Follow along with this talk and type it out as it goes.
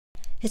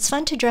It's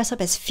fun to dress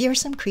up as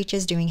fearsome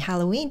creatures during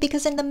Halloween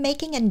because in the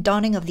making and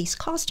donning of these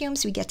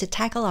costumes, we get to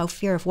tackle our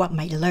fear of what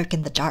might lurk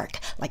in the dark,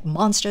 like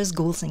monsters,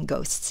 ghouls, and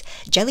ghosts.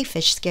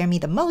 Jellyfish scare me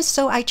the most,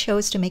 so I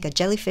chose to make a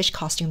jellyfish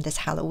costume this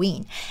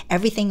Halloween.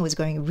 Everything was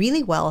going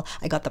really well.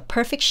 I got the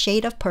perfect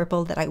shade of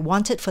purple that I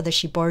wanted for the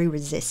Shibori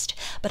resist,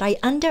 but I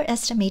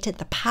underestimated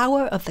the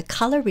power of the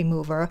color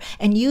remover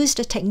and used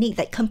a technique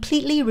that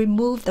completely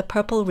removed the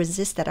purple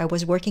resist that I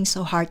was working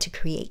so hard to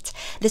create.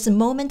 This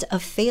moment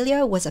of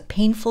failure was a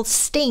painful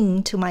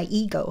sting to my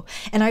ego,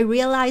 and I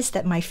realized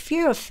that my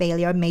fear of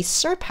failure may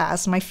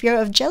surpass my fear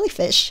of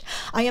jellyfish.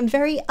 I am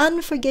very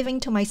unforgiving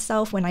to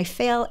myself when I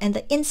fail, and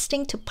the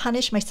instinct to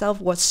punish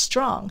myself was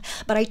strong,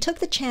 but I took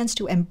the chance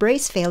to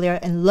embrace failure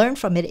and learn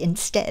from it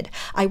instead.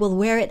 I will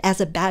wear it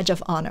as a badge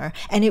of honor,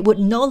 and it would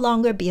no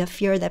longer be a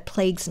fear that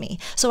plagues me.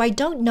 So I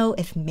don't know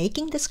if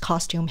making this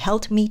costume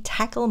helped me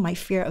tackle my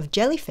fear of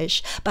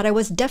jellyfish, but I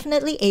was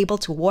definitely able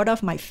to ward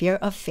off my fear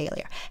of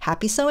failure.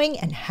 Happy sewing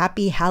and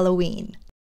happy Halloween!